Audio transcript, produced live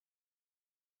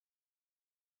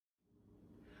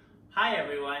Hi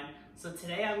everyone, so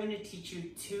today I'm going to teach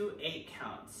you 2 8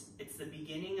 counts. It's the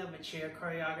beginning of a chair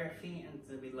choreography and it's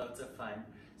going to be loads of fun.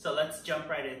 So let's jump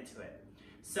right into it.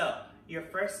 So your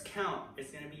first count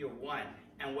is going to be your 1,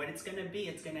 and what it's going to be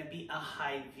a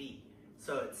high V.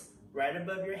 So it's right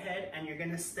above your head and you're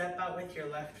going to step out with your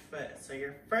left foot. So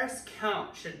your first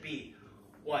count should be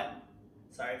 1.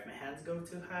 Sorry if my hands go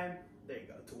too high. There you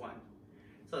go, to 1.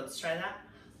 So let's try that.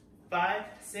 5,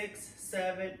 6,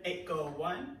 7, 8, go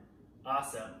 1.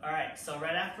 Awesome. All right, so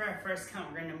right after our first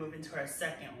count, we're going to move into our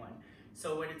second one.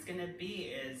 So what it's going to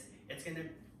be is, it's going to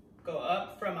go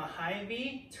up from a high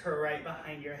V to right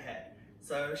behind your head.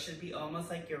 So it should be almost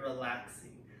like you're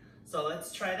relaxing. So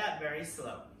let's try that very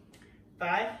slow.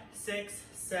 5, 6,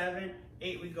 7,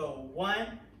 8, we go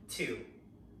 1, 2.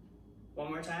 One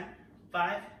more time.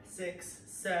 5, 6,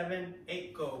 7,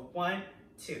 8, go 1,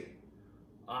 2.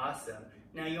 Awesome.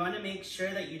 Now you want to make sure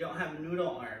that you don't have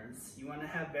noodle arms. You want to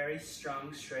have very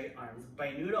strong, straight arms.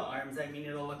 By noodle arms, I mean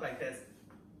it'll look like this.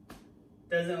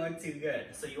 Doesn't look too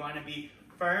good. So you want to be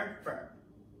firm, firm.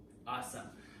 Awesome.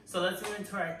 So let's move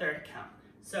into our third count.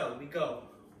 So we go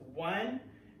 1,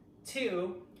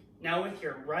 2. Now with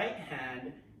your right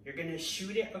hand, you're going to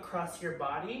shoot it across your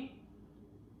body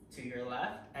to your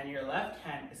left, and your left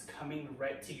hand is coming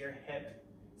right to your hip.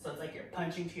 So it's like you're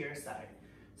punching to your side.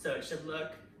 So it should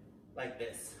look like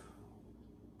this.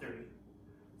 3.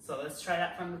 So let's try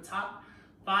that from the top.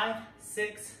 5,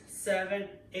 6, 7,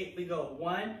 8. We go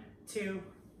 1, 2,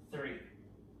 3.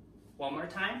 One more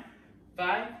time.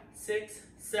 5, 6,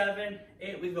 7,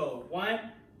 8. We go 1,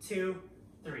 2,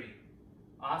 3.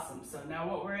 Awesome. So now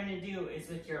what we're going to do is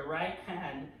with your right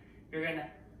hand, you're going to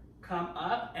come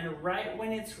up, and right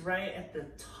when it's right at the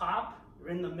top,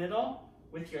 in the middle,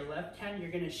 with your left hand,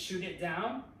 you're going to shoot it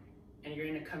down. And you're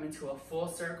going to come into a full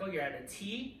circle. You're at a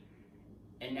T,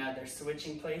 and now they're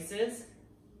switching places,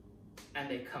 and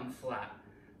they come flat.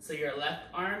 So your left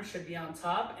arm should be on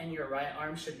top, and your right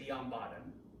arm should be on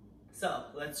bottom. So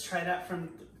let's try that from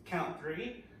count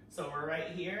 3. So we're right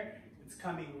here. It's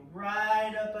coming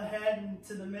right up ahead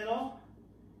into the middle.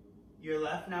 Your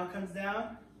left now comes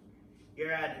down.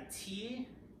 You're at a T,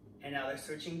 and now they're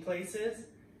switching places,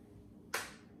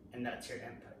 and that's your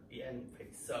end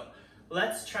place. So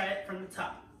let's try it from the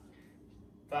top.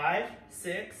 5,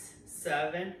 6,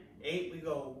 7, 8. We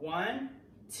go 1,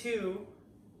 2,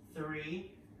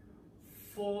 3,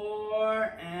 4,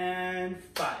 and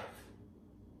 5.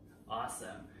 Awesome.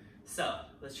 So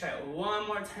let's try it one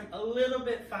more time, a little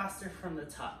bit faster from the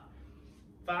top.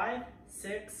 5,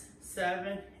 6,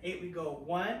 7, 8. We go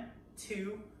 1,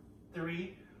 2,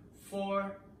 3,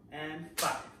 4, and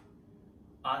 5.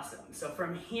 Awesome. So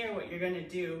from here, what you're going to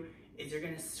do is you're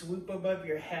going to swoop above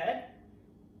your head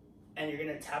and you're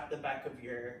going to tap the back of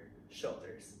your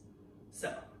shoulders.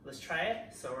 So let's try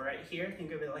it. So we're right here.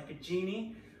 Think of it like a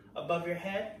genie. Above your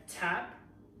head, tap.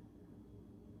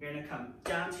 You're going to come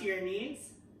down to your knees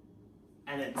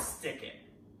and then stick it.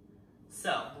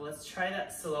 So let's try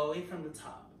that slowly from the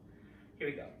top. Here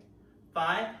we go.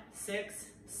 5, 6,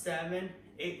 7,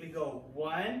 8. We go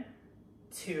 1,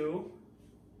 2,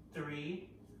 3,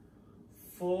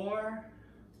 4,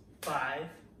 5,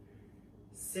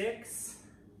 6,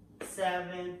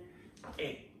 7,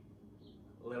 8.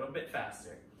 A little bit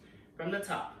faster. From the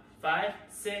top. 5,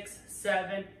 6,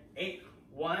 7, 8.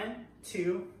 1,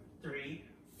 2, 3,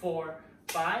 4,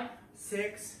 5,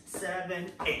 6,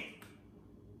 7, 8.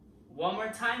 One more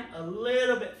time, a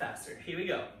little bit faster. Here we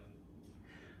go.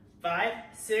 5,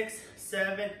 6,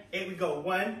 7, 8. We go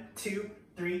 1, 2,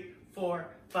 3, 4,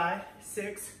 5,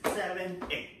 6, 7,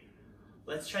 8.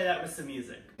 Let's try that with some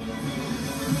music.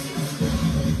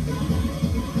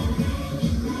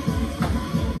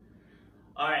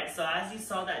 Alright, so as you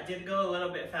saw, that did go a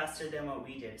little bit faster than what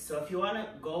we did. So if you want to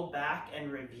go back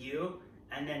and review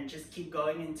and then just keep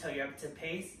going until you're up to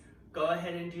pace, go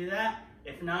ahead and do that.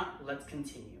 If not, let's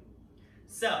continue.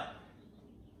 So,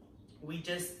 we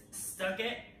just stuck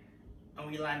it and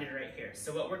we landed right here.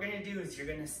 So what we're going to do is you're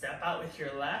going to step out with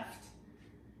your left.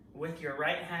 With your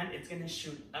right hand, it's going to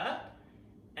shoot up,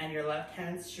 and your left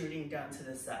hand's shooting down to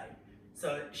the side.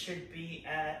 So it should be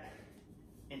at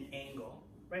an angle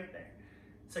right there.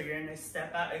 So you're going to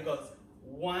step out. It goes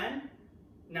 1.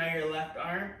 Now your left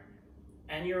arm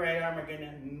and your right arm are going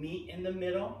to meet in the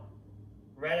middle,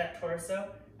 right at torso,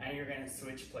 and you're going to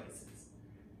switch places.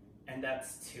 And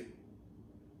that's 2.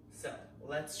 So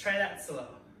let's try that slow.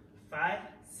 5,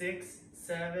 6,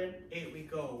 7, 8. We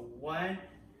go 1,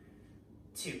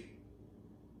 2.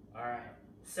 All right.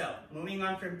 So moving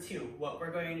on from 2, what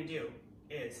we're going to do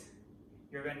is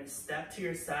you're going to step to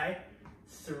your side.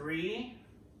 3.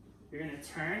 You're going to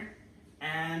turn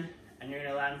and and you're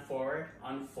gonna land forward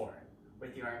on 4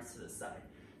 with your arms to the side.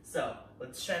 So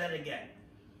let's try that again.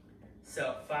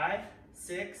 So 5,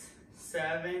 6,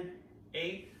 7,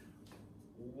 8,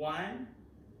 1,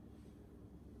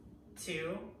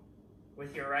 2.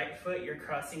 With your right foot, you're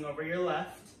crossing over your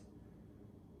left.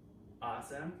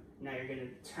 Awesome. Now you're gonna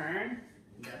turn,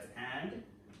 and that's and.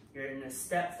 You're gonna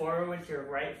step forward with your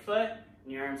right foot,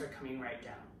 and your arms are coming right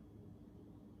down.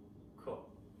 Cool.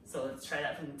 So let's try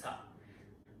that from the top.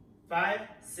 5,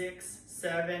 6,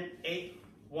 7, 8,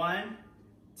 1,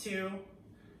 2,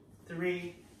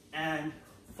 3, and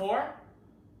 4.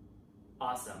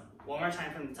 Awesome. One more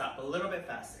time from the top, a little bit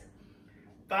faster.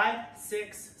 5,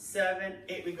 6, 7,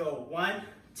 8. We go 1,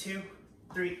 2,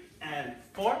 3, and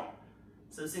 4.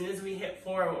 So as soon as we hit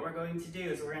 4, what we're going to do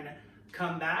is we're gonna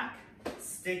come back,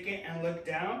 stick it and look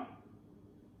down,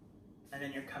 and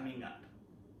then you're coming up.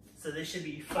 So this should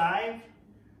be 5,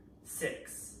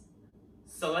 6.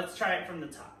 So let's try it from the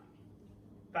top.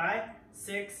 5,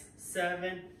 6,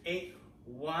 7, 8,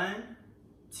 1,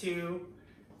 2,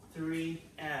 3,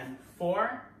 and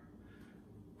 4.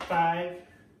 5,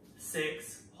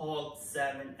 6, hold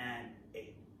 7, and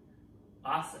 8.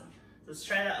 Awesome. Let's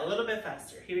try that a little bit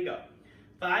faster. Here we go.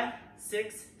 5,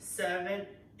 6, 7,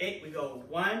 8. We go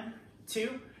 1,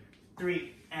 2,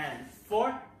 3, and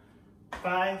 4.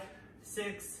 5,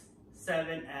 6,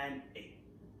 7, and 8.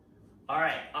 All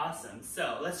right, awesome.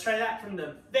 So let's try that from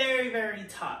the very, very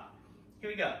top. Here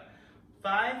we go.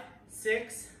 5,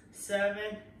 6,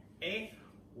 7, 8.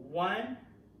 1,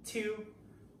 2,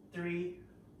 3,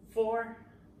 4,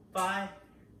 5,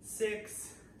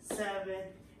 6, 7,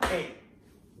 8.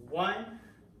 1,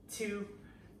 2,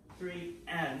 3,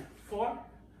 and 4.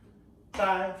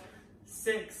 5,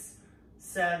 6,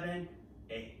 7,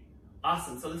 8.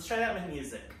 Awesome. So let's try that with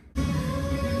music.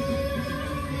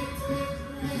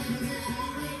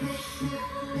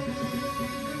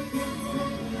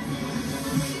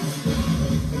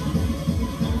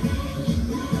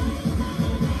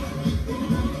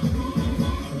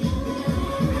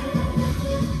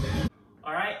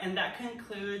 And that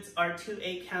concludes our 2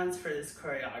 8 counts for this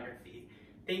choreography.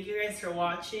 Thank you guys for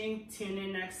watching. Tune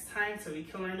in next time so we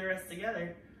can learn the rest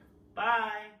together.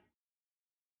 Bye!